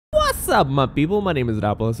What's up, my people? My name is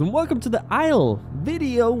Rapolos, and welcome to the Isle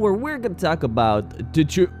video where we're gonna talk about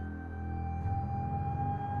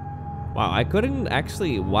Wow, I couldn't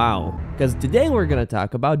actually, because today we're gonna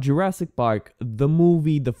talk about Jurassic Park, the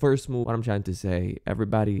movie, the first movie. What I'm trying to say,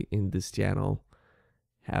 everybody in this channel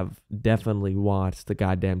have definitely watched the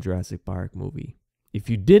goddamn Jurassic Park movie. If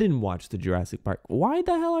you didn't watch the Jurassic Park, why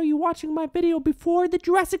the hell are you watching my video before the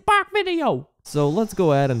Jurassic Park video? So let's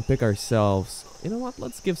go ahead and pick ourselves. You know what?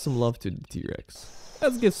 Let's give some love to the T-Rex.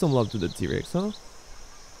 Let's give some love to the T-Rex, huh?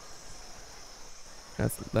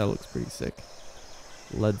 That looks pretty sick.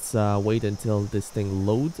 Let's wait until this thing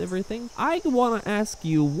loads everything. I want to ask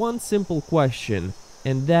you one simple question,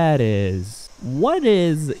 and that is, what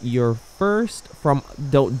is your first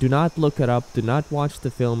do not look it up, do not watch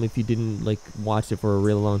the film if you didn't watch it for a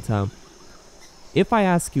really long time. If I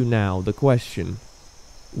ask you now the question,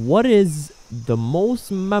 what is the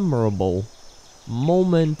most memorable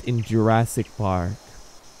moment in Jurassic Park?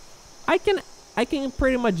 I can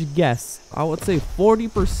pretty much guess, I would say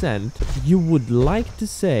 40% you would like to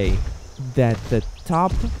say that the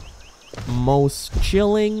top most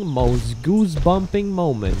chilling, most goose-bumping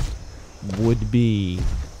moment would be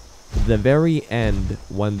the very end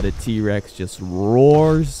when the T-Rex just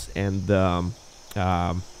roars and the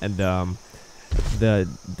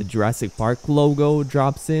Jurassic Park logo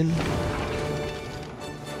drops in.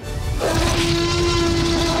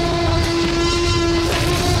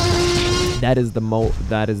 That is the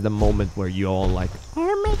moment where you all like,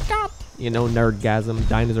 oh my god, you know, nerdgasm,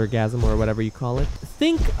 dinosaurgasm, or whatever you call it.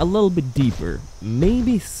 Think a little bit deeper.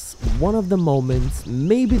 Maybe one of the moments,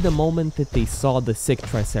 maybe the moment that they saw the sick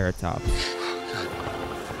Triceratops.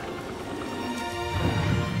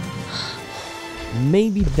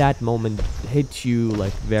 Maybe that moment hit you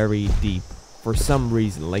like very deep for some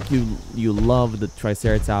reason. Like you love the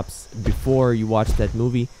Triceratops before you watched that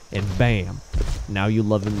movie, and bam, now you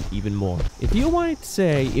love him even more. If you might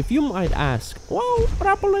ask, well,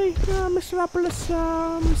 Mr.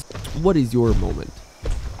 Rapolos, what is your moment?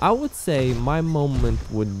 I would say my moment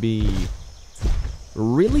would be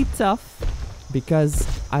really tough because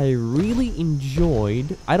I really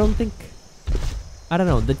enjoyed, I don't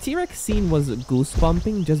know, the T-Rex scene was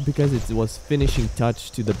goose-bumping just because it was finishing touch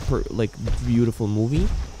to the beautiful movie.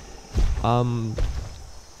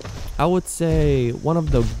 I would say one of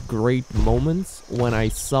the great moments when I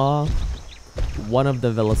saw one of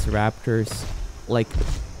the velociraptors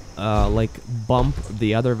bump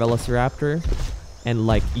the other velociraptor, and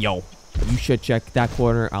yo, you should check that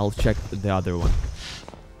corner, I'll check the other one.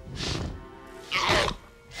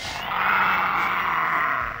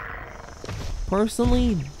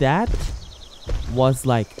 Personally, that was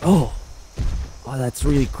oh, that's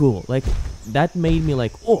really cool. That made me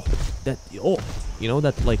you know,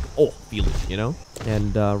 that feeling, you know?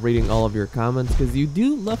 And reading all of your comments, because you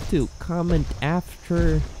do love to comment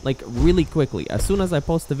after, really quickly. As soon as I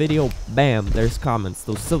post the video, bam, there's comments.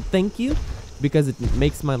 So thank you, because it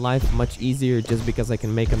makes my life much easier, just because I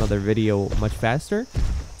can make another video much faster.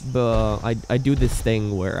 But I do this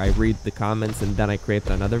thing where I read the comments and then I create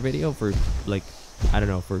another video for I don't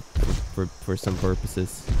know, for some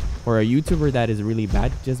purposes. For a YouTuber that is really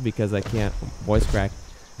bad, just because I can't voice crack,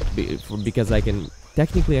 because I can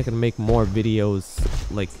make more videos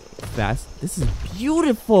fast. This is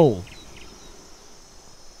beautiful.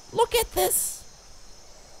 Look at this.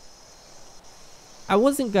 I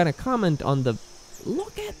wasn't gonna comment on the,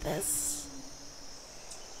 look at this.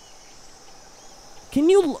 Can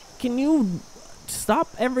you stop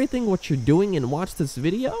everything what you're doing and watch this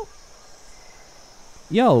video?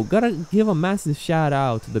 Yo, gotta give a massive shout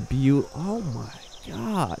out to the beauty. Oh my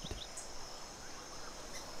god.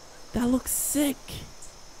 That looks sick.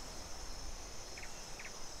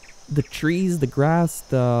 The trees, the grass,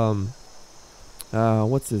 the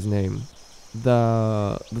what's his name?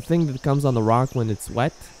 The thing that comes on the rock when it's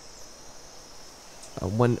wet.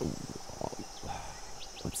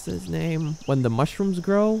 What's his name? When the mushrooms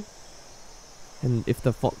grow, and if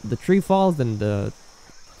the tree falls, then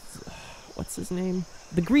what's his name?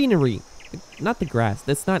 The greenery, not the grass.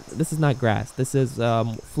 This is not grass. This is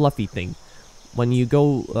fluffy thing. When you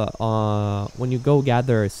go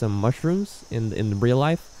gather some mushrooms in real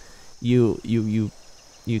life, you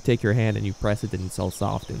take your hand and you press it, and it's all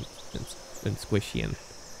soft and squishy,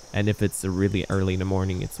 and if it's really early in the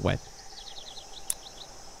morning, it's wet.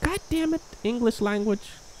 God damn it, English language.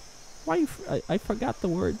 Why I forgot the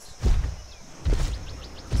words.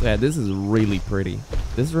 So yeah, this is really pretty.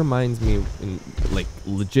 This reminds me in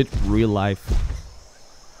legit real life.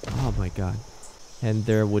 Oh my god. And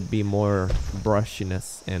there would be more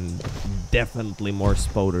brushiness and definitely more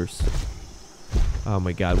spoders. Oh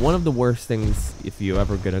my god, one of the worst things if you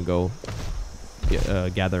ever gonna go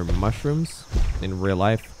gather mushrooms in real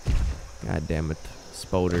life. God damn it.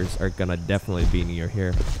 Spoders are gonna definitely be near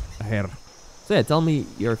here. So yeah, tell me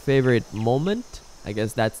your favorite moment. I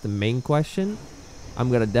guess that's the main question.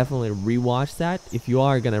 I'm gonna definitely rewatch that. If you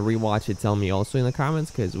are gonna rewatch it, tell me also in the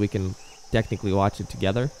comments, because we can technically watch it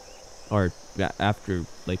together. Or after,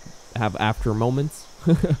 like, have after moments.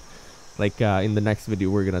 Like in the next video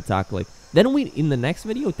we're gonna talk like, then in the next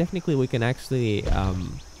video technically we can actually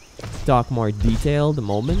talk more detailed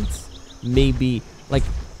moments. Maybe like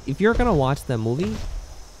if you're gonna watch the movie,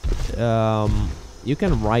 you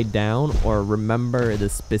can write down or remember the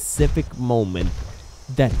specific moment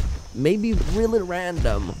that maybe really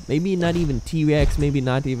random, maybe not even T-Rex, maybe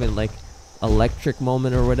not even like electric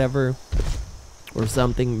moment or whatever, or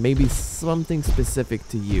something, maybe something specific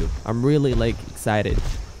to you. I'm really like excited,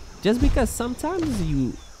 just because sometimes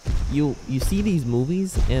you see these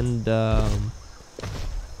movies and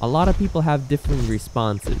a lot of people have different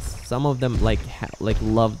responses. Some of them like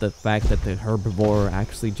love the fact that the herbivore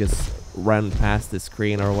actually just ran past the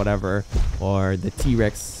screen or whatever, or the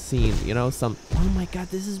T-Rex scene, you know, some, oh my god,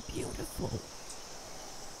 this is beautiful.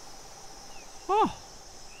 Oh,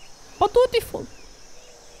 but beautiful.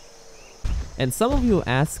 And some of you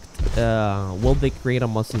asked, will they create a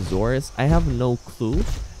Mosasaurus? I have no clue,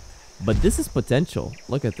 but this is potential.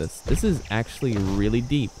 Look at this. This is actually really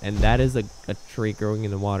deep, and that is a tree growing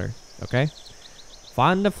in the water. Okay,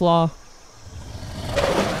 find the flaw.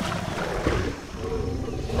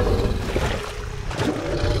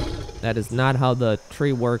 That is not how the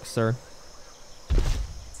tree works, sir.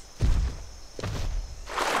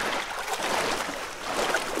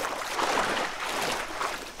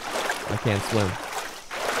 I can't swim.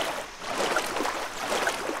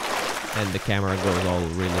 And the camera goes all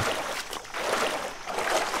really.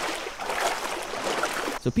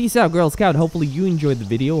 So peace out, Girl Scout. Hopefully you enjoyed the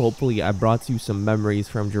video. Hopefully I brought you some memories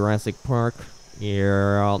from Jurassic Park.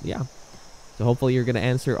 Yeah. So hopefully you're gonna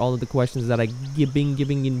answer all of the questions that I've been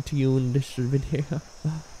giving into you in this video.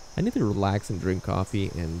 I need to relax and drink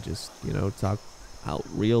coffee and just, you know, talk how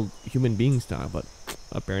real human beings talk, but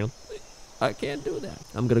apparently I can't do that.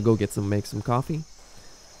 I'm gonna go make some coffee.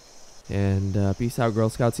 And peace out,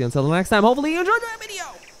 Girl Scouts. See you until the next time. Hopefully you enjoyed that video.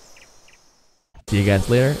 See you guys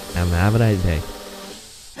later, and have a nice day.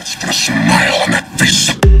 Let's put a smile on that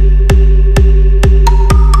face.